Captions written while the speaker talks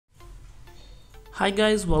Hi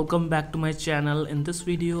guys, welcome back to my channel. In this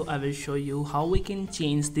video I will show you how we can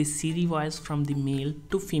change the Siri voice from the male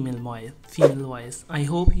to female voice. I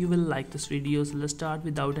hope you will like this video, so let's start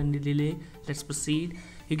without any delay. Let's proceed.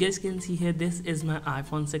 You guys can see here, this is my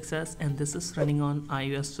iPhone 6s and this is running on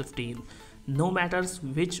iOS 15. No matters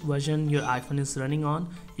which version your iPhone is running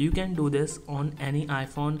on, you can do this on any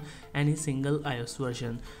iPhone, any single iOS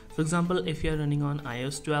version. For example, if you are running on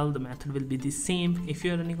iOS 12, the method will be the same. If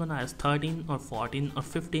you are running on iOS 13 or 14 or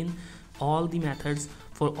 15, all the methods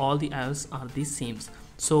for all the iOS are the same.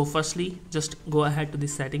 So firstly, just go ahead to the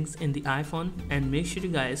settings in the iPhone and make sure you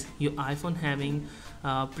guys your iPhone having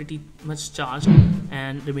pretty much charged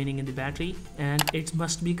and remaining in the battery, and it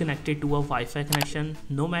must be connected to a Wi-Fi connection.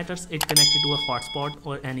 No matters it connected to a hotspot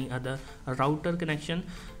or any other router connection,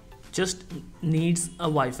 just needs a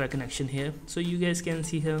Wi-Fi connection here. So you guys can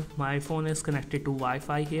see here my phone is connected to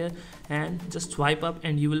Wi-Fi here, and just swipe up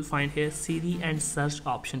and you will find here Siri and search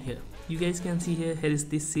option here. You guys can see here is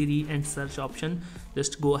this Siri and search option.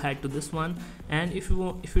 Just go ahead to this one, and if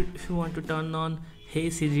you want to turn on Hey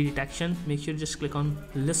Siri detection, make sure just click on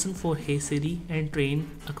listen for Hey Siri and train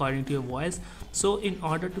according to your voice. So in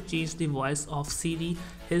order to change the voice of Siri,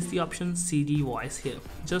 here's the option Siri Voice here.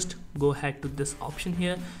 Just go ahead to this option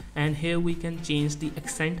here, and here we can change the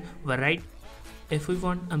accent variety. If we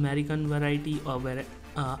want American variety or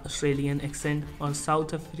Australian accent or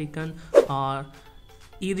South African or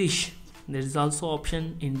Irish, there is also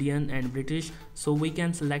option Indian and British, so we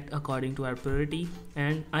can select according to our priority,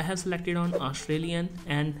 and I have selected on Australian.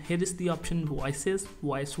 And here is the option voices,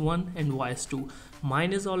 voice 1 and voice 2.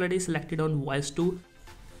 Mine is already selected on voice 2.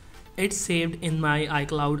 It's saved in my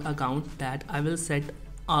iCloud account that I will set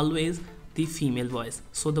always the female voice.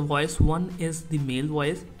 So the voice 1 is the male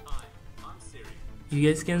voice. You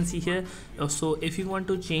guys can see here. So if you want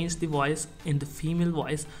to change the voice in the female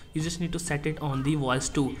voice, you just need to set it on the voice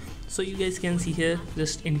 2. So you guys can see here,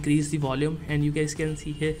 just increase the volume, and you guys can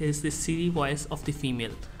see here is the Siri voice of the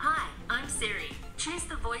female. Hi, I'm Siri. Choose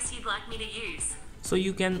the voice you'd like me to use. So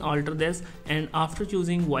you can alter this, and after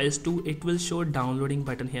choosing voice 2, it will show downloading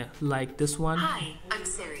button here like this one. Hi, I'm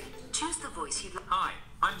Siri. Choose the voice you'd like. Hi,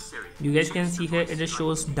 I'm Siri. You guys can see here it just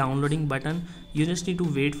shows downloading button. You just need to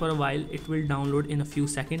wait for a while, it will download in a few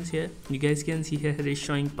seconds here. You guys can see here it is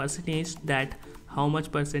showing percentage, that how much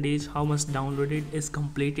downloaded is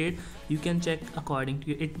completed. You can check according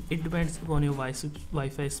to it depends upon your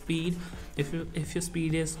Wi-Fi speed. If your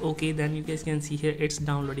speed is okay, then you guys can see here it's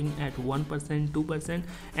downloading at 1%, 2%,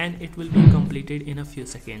 and it will be completed in a few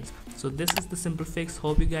seconds. So this is the simple fix.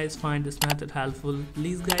 Hope you guys find this method helpful.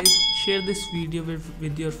 Please guys share this video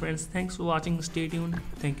with your friends. Thanks for watching. Stay tuned.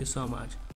 Thank you so much.